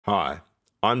Hi,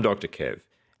 I'm Dr. Kev,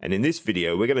 and in this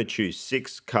video we're going to choose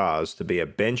 6 cars to be a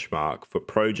benchmark for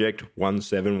Project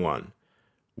 171.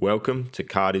 Welcome to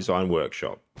Car Design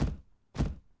Workshop.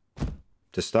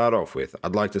 To start off with,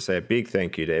 I'd like to say a big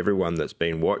thank you to everyone that's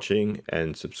been watching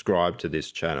and subscribed to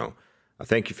this channel. I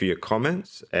thank you for your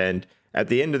comments, and at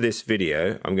the end of this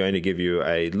video I'm going to give you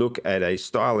a look at a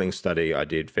styling study I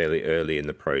did fairly early in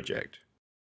the project.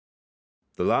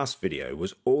 The last video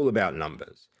was all about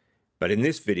numbers. But in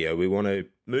this video, we want to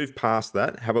move past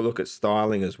that, have a look at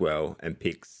styling as well, and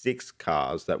pick 6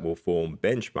 cars that will form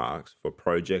benchmarks for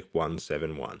Project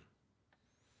 171.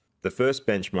 The first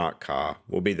benchmark car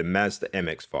will be the Mazda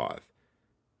MX-5.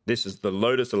 This is the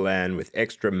Lotus Elan with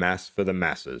extra mass for the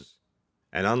masses.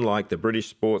 And unlike the British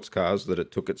sports cars that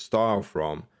it took its style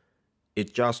from,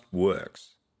 it just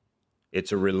works.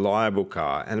 It's a reliable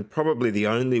car and probably the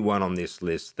only one on this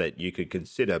list that you could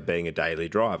consider being a daily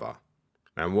driver.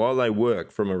 And while they work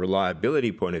from a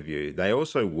reliability point of view, they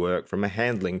also work from a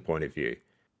handling point of view.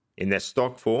 In their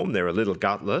stock form, they're a little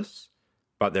gutless,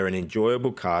 but they're an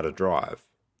enjoyable car to drive.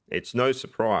 It's no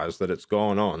surprise that it's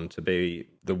gone on to be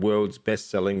the world's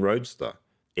best-selling roadster.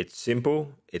 It's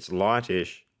simple, it's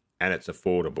lightish, and it's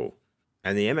affordable.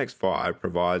 And the MX-5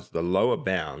 provides the lower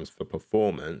bounds for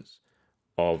performance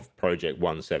of Project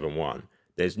 171.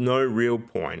 There's no real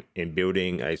point in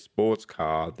building a sports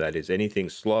car that is anything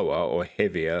slower or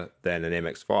heavier than an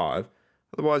MX-5,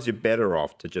 otherwise you're better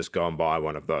off to just go and buy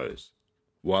one of those.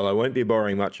 While I won't be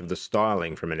borrowing much of the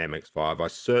styling from an MX-5, I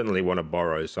certainly want to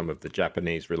borrow some of the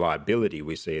Japanese reliability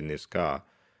we see in this car.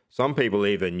 Some people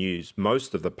even use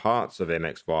most of the parts of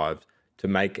MX-5 to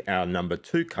make our number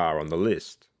 2 car on the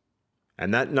list.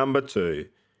 And that number 2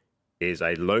 is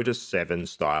a Lotus 7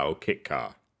 style kit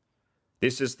car.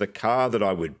 This is the car that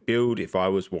I would build if I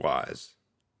was wise.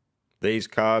 These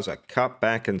cars are cut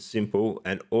back and simple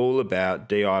and all about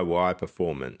DIY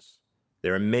performance.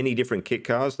 There are many different kit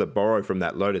cars that borrow from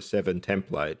that Lotus 7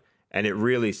 template, and it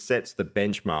really sets the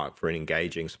benchmark for an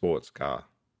engaging sports car.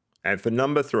 And for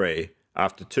number 3,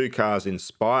 after 2 cars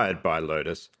inspired by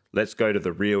Lotus, let's go to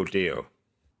the real deal.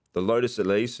 The Lotus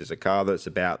Elise is a car that's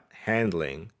about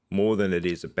handling more than it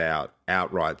is about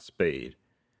outright speed.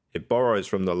 It borrows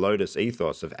from the Lotus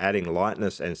ethos of adding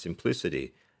lightness and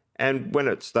simplicity, and when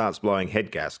it starts blowing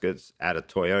head gaskets, add a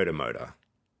Toyota motor.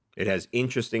 It has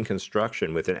interesting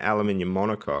construction with an aluminium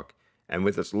monocoque, and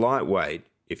with its lightweight,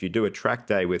 if you do a track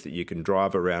day with it, you can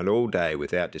drive around all day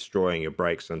without destroying your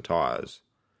brakes and tyres.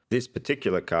 This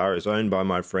particular car is owned by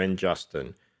my friend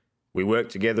Justin. We work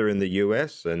together in the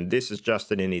US, and this is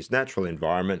Justin in his natural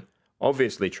environment,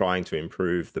 obviously trying to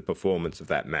improve the performance of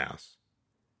that mouse.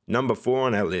 Number 4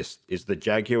 on our list is the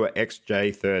Jaguar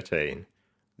XJ13.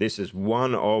 This is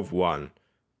one of one.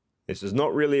 This is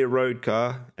not really a road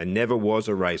car and never was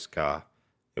a race car.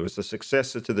 It was the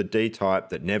successor to the D-Type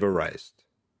that never raced.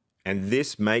 And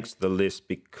this makes the list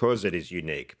because it is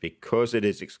unique, because it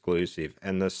is exclusive,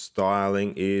 and the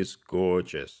styling is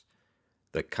gorgeous.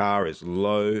 The car is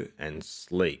low and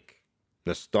sleek.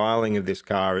 The styling of this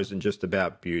car isn't just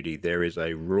about beauty, there is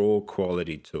a raw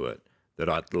quality to it that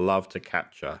I'd love to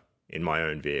capture in my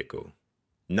own vehicle.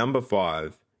 Number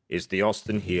 5 is the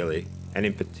Austin Healey, and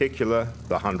in particular,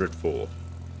 the 104.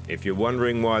 If you're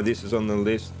wondering why this is on the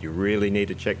list, you really need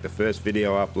to check the first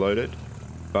video uploaded.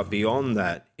 But beyond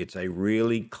that, it's a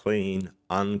really clean,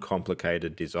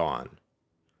 uncomplicated design.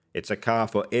 It's a car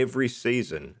for every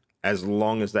season, as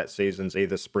long as that season's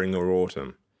either spring or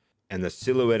autumn. And the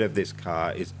silhouette of this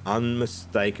car is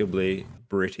unmistakably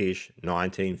British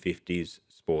 1950s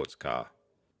sports car.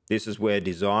 This is where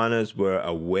designers were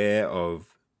aware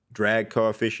of drag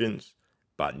coefficients,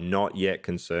 but not yet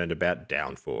concerned about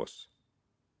downforce.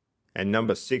 And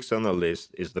number 6 on the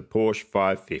list is the Porsche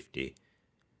 550.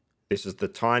 This is the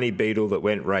tiny beetle that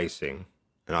went racing,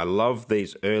 and I love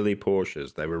these early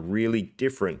Porsches. They were really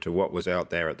different to what was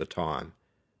out there at the time.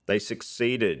 They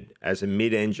succeeded as a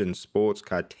mid-engine sports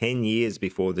car 10 years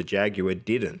before the Jaguar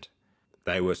didn't.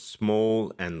 They were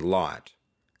small and light,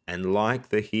 and like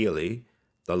the Healey,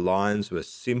 the lines were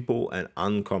simple and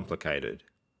uncomplicated.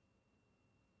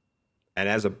 And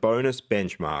as a bonus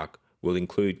benchmark, we'll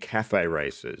include cafe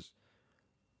races,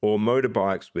 or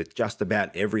motorbikes with just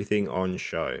about everything on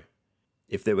show.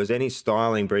 If there was any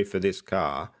styling brief for this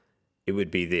car, it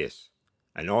would be this.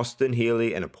 An Austin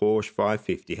Healey and a Porsche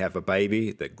 550 have a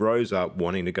baby that grows up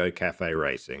wanting to go cafe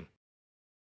racing.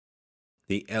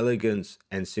 The elegance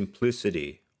and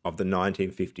simplicity of the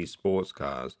 1950s sports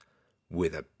cars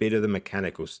with a bit of the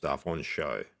mechanical stuff on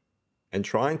show. And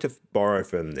trying to borrow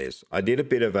from this, I did a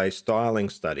bit of a styling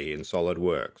study in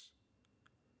SolidWorks.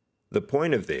 The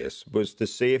point of this was to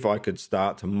see if I could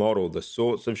start to model the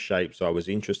sorts of shapes I was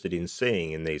interested in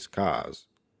seeing in these cars.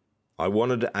 I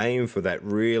wanted to aim for that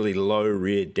really low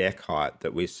rear deck height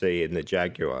that we see in the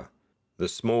Jaguar, the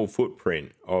small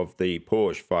footprint of the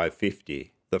Porsche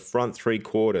 550, the front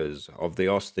 3/4 of the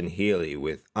Austin Healey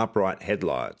with upright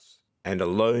headlights, and a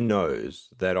low nose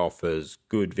that offers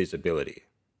good visibility.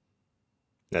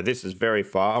 Now this is very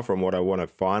far from what I want to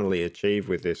finally achieve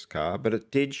with this car, but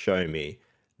it did show me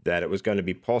that it was going to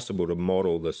be possible to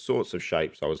model the sorts of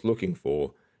shapes I was looking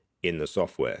for in the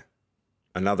software.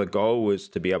 Another goal was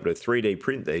to be able to 3D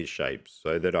print these shapes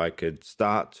so that I could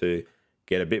start to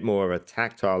get a bit more of a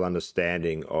tactile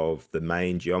understanding of the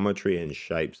main geometry and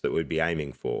shapes that we'd be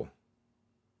aiming for.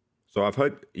 So I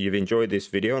hope you've enjoyed this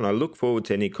video, and I look forward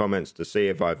to any comments to see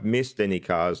if I've missed any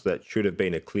cars that should have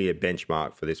been a clear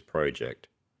benchmark for this project.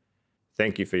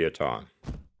 Thank you for your time.